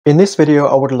In this video,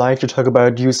 I would like to talk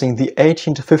about using the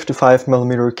 18 to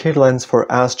 55mm kit lens for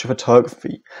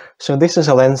astrophotography. So this is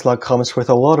a lens that comes with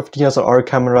a lot of DSLR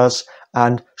cameras,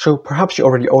 and so perhaps you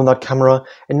already own that camera,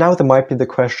 and now there might be the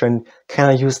question, can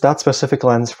I use that specific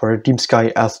lens for deep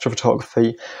sky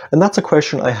astrophotography? And that's a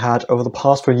question I had over the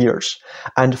past 4 years,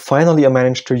 and finally I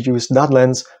managed to use that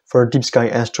lens for deep sky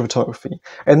astrophotography.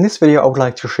 In this video, I would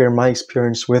like to share my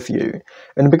experience with you.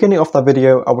 In the beginning of that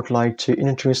video, I would like to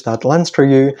introduce that lens to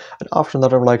you, and after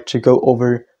that I would like to go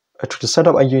over to the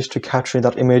setup I used to capture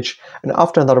that image, and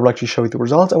after that I would like to show you the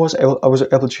results I was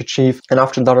able to achieve, and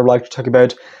after that I would like to talk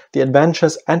about the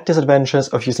advantages and disadvantages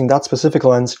of using that specific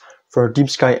lens for deep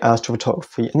sky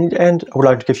astrophotography. And in the end, I would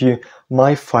like to give you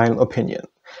my final opinion.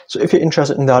 So if you're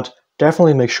interested in that,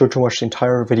 definitely make sure to watch the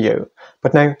entire video.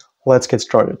 But now, let's get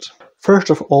started. First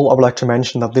of all, I would like to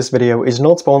mention that this video is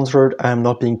not sponsored and I'm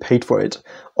not being paid for it.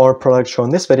 All products shown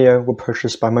in this video were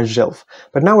purchased by myself.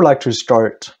 But now I would like to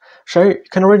start. So you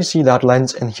can already see that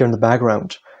lens in here in the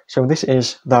background. So this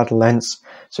is that lens.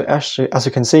 So as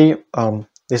you can see,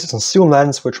 this is a zoom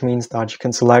lens, which means that you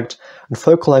can select a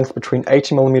focal length between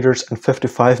 80mm and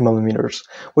 55mm,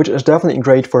 which is definitely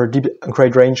great for a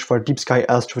great range for deep sky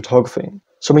astrophotography.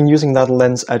 So when using that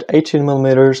lens at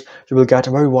 18mm, you will get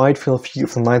a very wide field view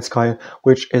of the night sky,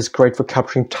 which is great for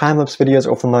capturing time-lapse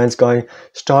videos of the night sky,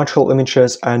 star trail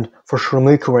images, and for sure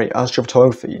Milky Way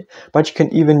astrophotography. But you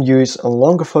can even use a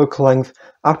longer focal length,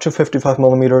 up to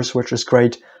 55mm, which is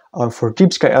great for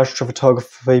deep sky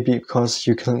astrophotography because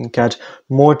you can get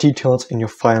more details in your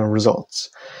final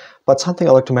results. But something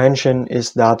I'd like to mention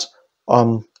is that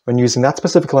when using that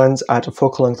specific lens at a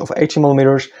focal length of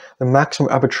 80mm, the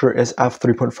maximum aperture is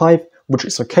f3.5, which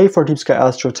is okay for deep sky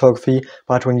astrophotography,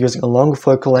 but when using a longer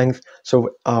focal length, so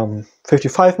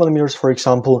 55mm for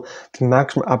example, the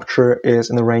maximum aperture is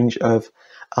in the range of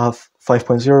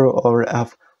f5.0 or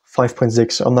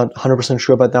f5.6. I'm not 100%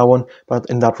 sure about that one, but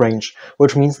in that range,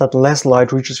 which means that less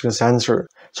light reaches your sensor.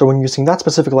 So when using that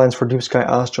specific lens for deep sky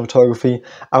astrophotography,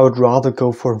 I would rather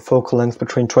go for a focal length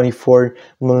between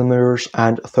 24mm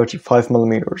and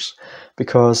 35mm,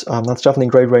 because that's definitely a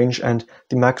great range and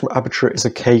the maximum aperture is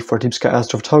okay for deep sky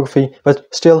astrophotography, but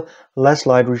still less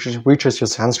light reaches your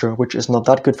sensor, which is not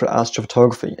that good for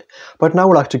astrophotography. But now I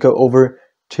would like to go over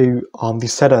to the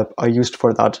setup I used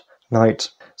for that night.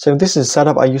 So this is the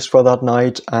setup I used for that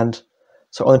night, and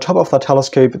so on the top of that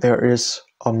telescope there is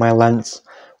my lens,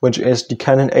 which is the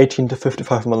Canon 18 to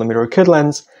 55mm kit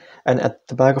lens, and at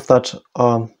the back of that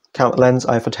lens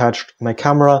I've attached my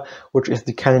camera, which is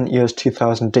the Canon EOS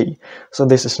 2000D. So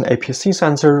this is an APS-C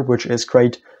sensor, which is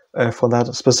great for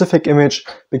that specific image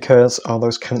because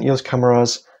those Canon EOS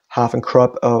cameras have a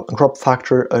crop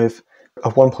factor of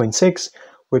 1.6,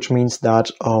 which means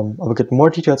that I will get more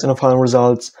details in the final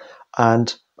results.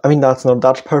 And I mean, that's not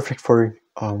that perfect for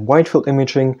wide field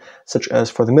imaging, such as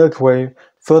for the Milky Way.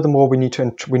 Furthermore, we need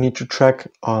to track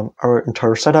our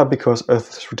entire setup because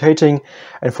Earth is rotating,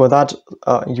 and for that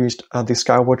I used the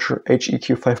Skywatcher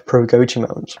HEQ5 Pro Goatee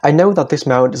mount. I know that this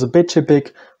mount is a bit too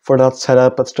big for that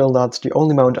setup, but still that's the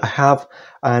only mount I have,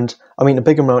 and I mean a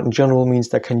bigger mount in general means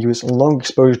that I can use a long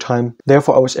exposure time.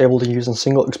 Therefore I was able to use a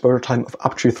single exposure time of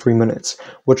up to 3 minutes,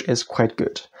 which is quite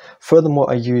good. Furthermore,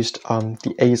 I used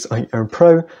the ASI Air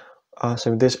Pro.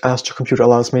 So this Astro computer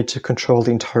allows me to control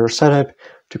the entire setup,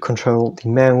 to control the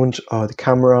mount, the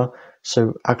camera,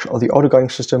 so actually the auto guiding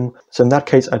system. So in that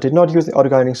case, I did not use the auto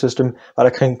guiding system, but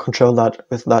I can control that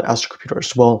with that Astro computer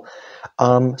as well.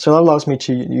 So that allows me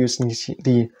to use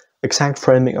the exact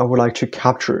framing I would like to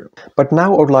capture. But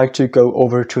now I would like to go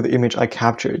over to the image I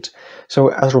captured. So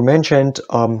as we mentioned,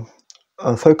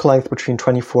 a focal length between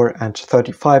 24 and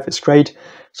 35 is great.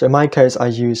 So in my case, I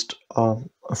used a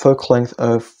focal length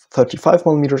of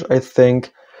 35mm, I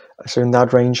think. So in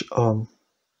that range,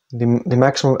 the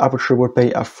maximum aperture would be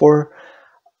f4,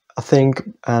 I think,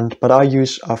 but I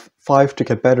use f5 to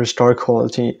get better star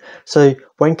quality. So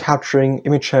when capturing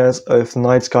images of the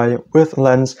night sky with a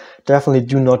lens, definitely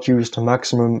do not use the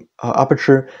maximum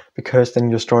aperture, because then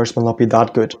your stars will not be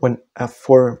that good. When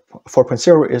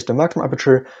f4.0 is the maximum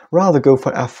aperture, rather go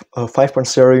for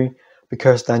f5.0,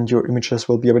 because then your images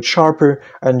will be a bit sharper,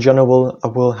 and in general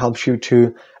will help you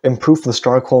to improve the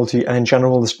star quality and in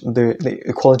general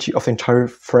the quality of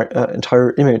the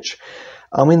entire image.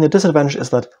 I mean, the disadvantage is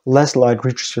that less light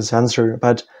reaches your sensor,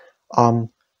 but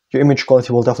your image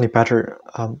quality will definitely be better.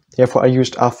 Therefore I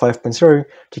used f5.0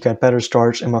 to get better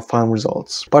stars in my final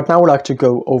results. But now I would like to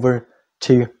go over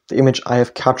to the image I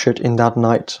have captured in that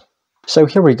night. So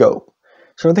here we go.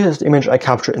 So this is the image I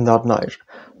captured in that night.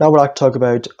 Now I would like to talk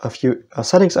about a few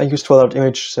settings I used for that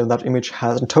image. So that image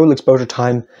has a total exposure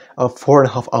time of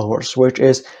 4.5 hours, which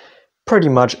is pretty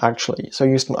much actually. So I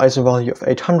used an ISO value of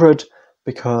 800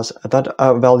 because at that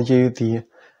value the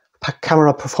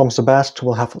camera performs the best,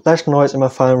 will have less noise in my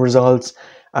final results,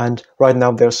 and right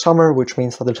now there's summer, which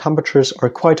means that the temperatures are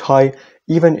quite high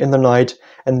even in the night,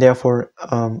 and therefore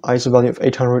ISO value of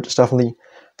 800 is definitely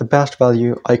the best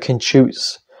value I can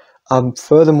choose.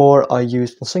 Furthermore, I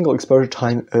used a single exposure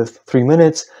time of 3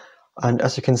 minutes, and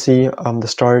as you can see, the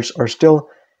stars are still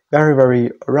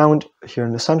very round here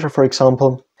in the center, for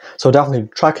example. So definitely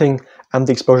tracking and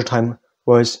the exposure time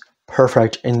was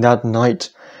perfect in that night.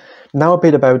 Now a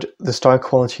bit about the star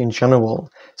quality in general.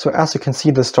 So as you can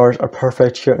see, the stars are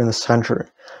perfect here in the center.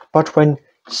 But when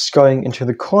going into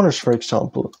the corners, for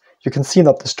example, you can see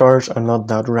that the stars are not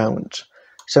that round.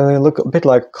 So they look a bit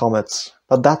like comets,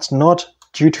 but that's not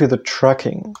due to the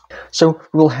tracking. So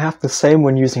we'll have the same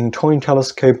when using a Tony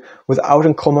telescope without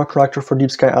a coma corrector for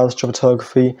deep sky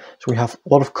astrophotography. So we have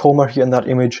a lot of coma here in that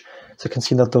image. So you can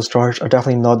see that those stars are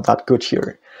definitely not that good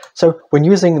here. So when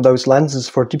using those lenses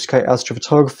for deep sky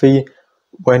astrophotography,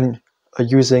 when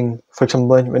using, for example,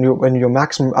 when your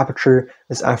maximum aperture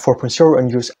is f4.0 and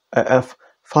use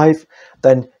f5,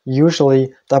 then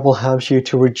usually that will help you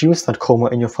to reduce that coma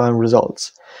in your final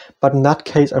results. But in that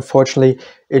case, unfortunately,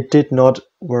 it did not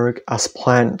work as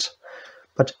planned.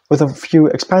 But with a few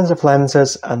expensive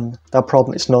lenses, and that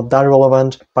problem is not that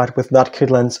relevant, but with that kit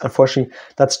lens, unfortunately,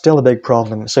 that's still a big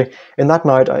problem. So in that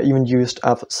night, I even used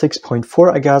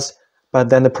f6.4, I guess, but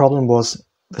then the problem was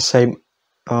the same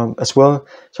as well.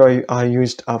 So I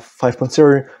used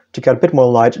f5.0 to get a bit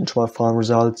more light into my final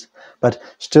results, but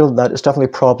still that is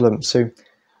definitely a problem. So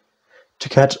to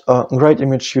get a great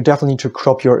image, you definitely need to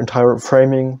crop your entire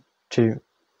framing to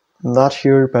that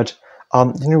here, but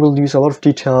then you will lose a lot of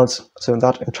details, so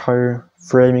that entire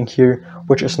framing here,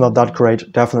 which is not that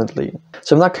great, definitely.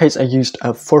 So in that case, I used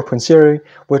a 4.0,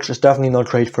 which is definitely not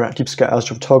great for deep sky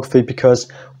astrophotography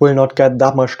because we'll not get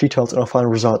that much details in our final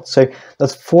result. So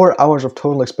that's 4 hours of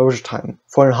total exposure time,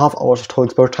 4.5 hours of total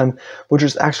exposure time, which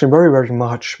is actually very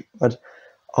much. But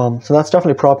so that's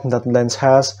definitely a problem that the lens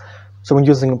has. So when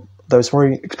using those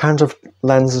very expensive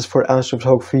lenses for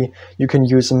astrophotography, you can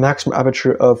use a maximum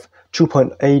aperture of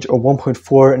 2.8 or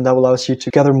 1.4, and that allows you to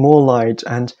gather more light.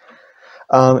 And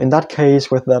in that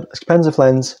case, with that expensive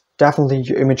lens, definitely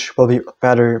your image will be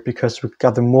better because you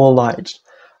gather more light.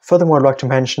 Furthermore, I'd like to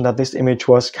mention that this image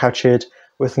was captured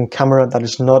with a camera that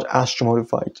is not astro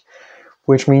modified,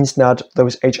 which means that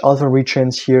those H-alpha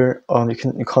regions here,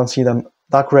 you can't see them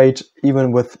that great,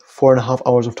 even with 4.5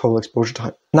 hours of total exposure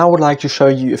time. Now I would like to show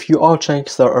you a few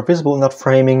objects that are visible in that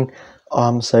framing.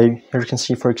 So here you can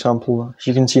see, for example,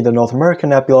 you can see the North American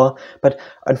nebula, but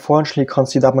unfortunately you can't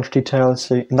see that much detail.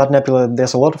 So in that nebula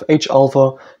there's a lot of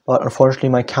H-alpha, but unfortunately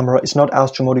my camera is not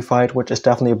astro modified, which is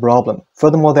definitely a problem.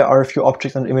 Furthermore, there are a few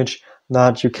objects in the image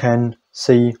that you can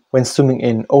see when zooming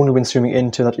in, only when zooming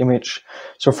into that image.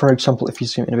 So for example, if you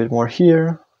zoom in a bit more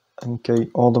here, and go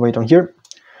all the way down here,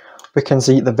 we can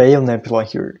see the Veil Nebula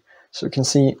here. So you can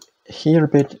see here a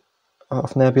bit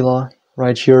of nebula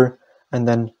right here, and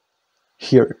then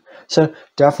here. So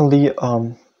definitely,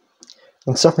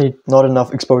 it's definitely not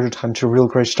enough exposure time to real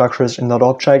great structures in that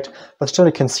object, but still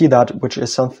you can see that, which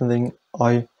is something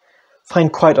I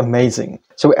find quite amazing.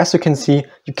 So as you can see,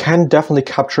 you can definitely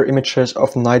capture images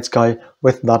of the night sky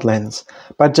with that lens,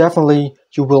 but definitely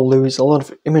you will lose a lot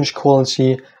of image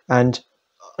quality, and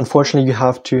unfortunately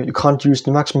you can't use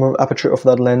the maximum aperture of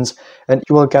that lens, and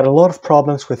you will get a lot of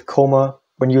problems with coma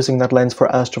when using that lens for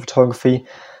astrophotography.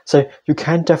 So you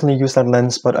can definitely use that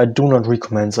lens, but I do not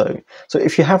recommend so. So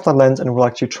if you have that lens and would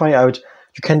like to try out,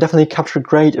 you can definitely capture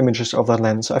great images of that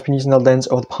lens. So I've been using that lens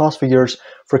over the past few years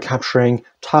for capturing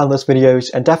timeless videos,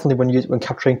 and definitely when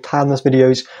capturing timeless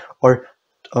videos or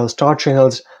star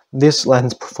channels, this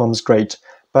lens performs great.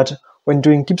 But when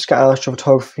doing deep sky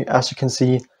astrophotography, as you can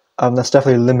see, that's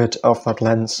definitely a limit of that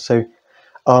lens. So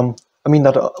I mean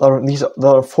that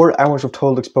there are 4 hours of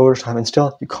total exposure time, and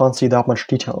still you can't see that much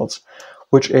details,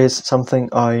 which is something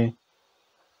I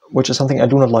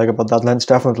do not like about that lens,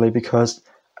 definitely, because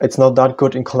it's not that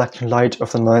good in collecting light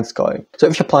of the night sky. So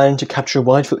if you're planning to capture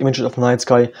wide field images of the night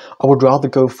sky, I would rather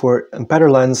go for a better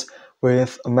lens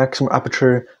with a maximum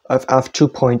aperture of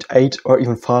f2.8 or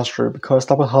even faster, because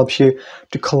that will help you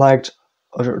to collect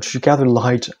or to gather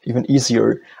light even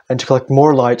easier, and to collect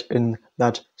more light in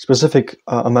that specific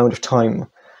amount of time,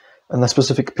 and that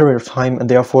specific period of time, and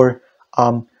therefore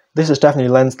this is definitely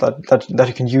a lens that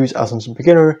you can use as a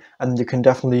beginner, and you can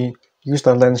definitely use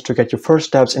that lens to get your first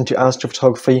steps into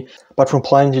astrophotography. But from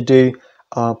planning to do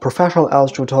professional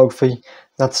astrophotography,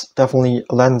 that's definitely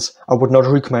a lens I would not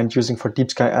recommend using for deep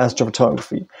sky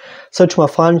astrophotography. So to my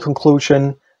final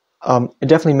conclusion, it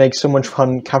definitely makes so much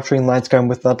fun capturing night sky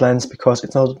with that lens because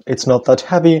it's not that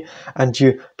heavy, and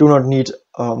you do not need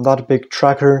that big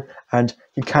tracker, and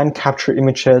you can capture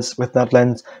images with that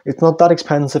lens. It's not that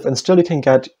expensive, and still you can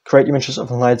get great images of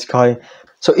the night sky.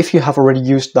 So if you have already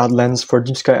used that lens for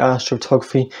deep sky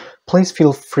astrophotography, please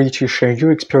feel free to share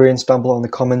your experience down below in the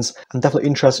comments. I'm definitely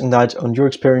interested in that, on your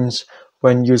experience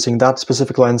when using that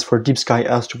specific lens for deep sky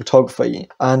astrophotography.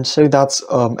 And so that's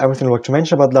everything I'd like to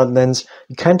mention about that lens.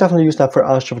 You can definitely use that for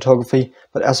astrophotography,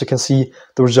 but as you can see,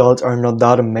 the results are not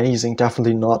that amazing,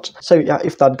 definitely not. So yeah,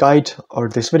 if that guide or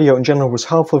this video in general was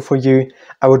helpful for you,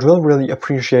 I would really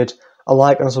appreciate a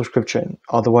like and a subscription.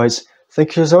 Otherwise,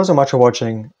 thank you so much for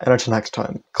watching, and until next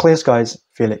time. Clear skies,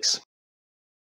 Felix.